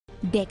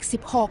เด็ก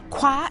16ค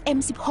ว้า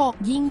M16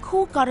 ยิง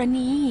คู่กร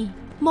ณี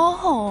โม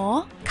โห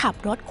ขับ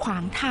รถขวา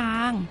งทา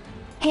ง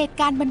เหตุ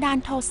การณ์บันดาล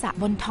โทสะ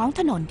บนท้อง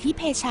ถนนที่เ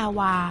พชาว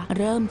า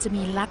เริ่มจะ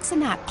มีลักษ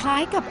ณะคล้า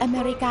ยกับอเม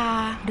ริกา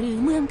หรือ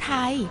เมืองไท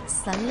ย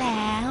ซะแ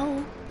ล้ว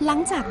หลัง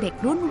จากเด็ก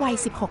รุ่นวัย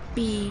16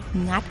ปี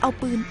งัดเอา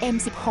ปืน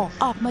M16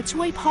 ออกมา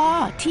ช่วยพ่อ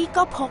ที่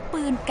ก็พก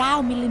ปืน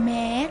9มิลลิเม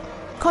ตร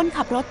คน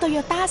ขับรถโตโย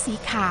ต้าสี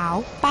ขาว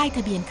ป้ายท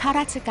ะเบียนข้า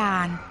ราชกา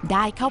รไ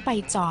ด้เข้าไป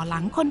จ่อหลั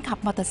งคนขับ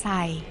มอเตอร์ไซ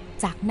ค์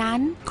จากนั้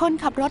นคน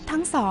ขับรถ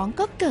ทั้งสอง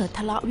ก็เกิดท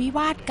ะเลาะวิว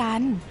าทกั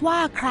นว่า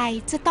ใคร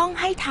จะต้อง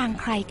ให้ทาง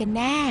ใครกันแ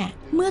น่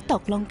เมื่อต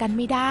กลงกันไ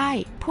ม่ได้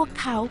พวก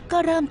เขาก็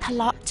เริ่มทะเ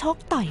ลาะชก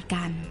ต่อย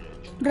กัน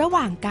ระห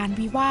ว่างการ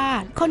วิวา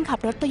ทคนขับ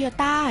รถโตโย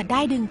ต้าไ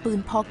ด้ดึงปืน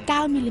พก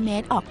9มิลลิเม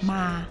ตรออกม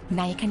าใ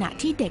นขณะ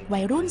ที่เด็กวั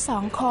ยรุ่น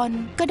2คน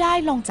ก็ได้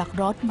ลงจาก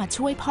รถมา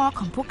ช่วยพ่อ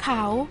ของพวกเข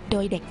าโด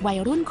ยเด็กวัย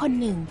รุ่นคน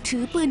หนึ่งถื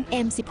อปืน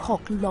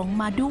M16 ลง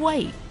มาด้วย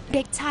เ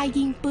ด็กชาย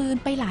ยิงปืน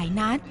ไปหลาย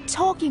นัดโช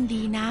คยัง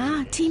ดีนะ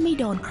ที่ไม่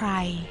โดนใคร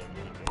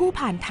ผู้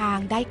ผ่านทาง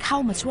ได้เข้า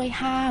มาช่วย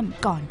ห้าม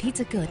ก่อนที่จ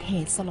ะเกิดเห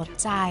ตุสลด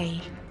ใจ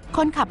ค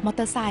นขับมอเ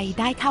ตอร์ไซค์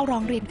ได้เข้าร้อ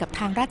งเรียนกับ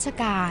ทางราช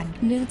การ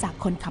เนื่องจาก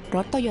คนขับร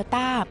ถโตโย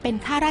ต้าเป็น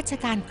ข้าราช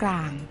การกล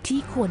างที่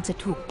ควรจะ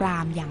ถูกปรา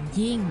มอย่าง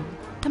ยิ่ง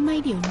ทำไม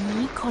เดี๋ยวนี้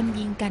คน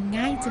ยิงกัน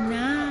ง่ายจังน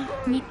ะ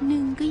นิดนึ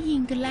งก็ยิ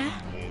งกันแล้ว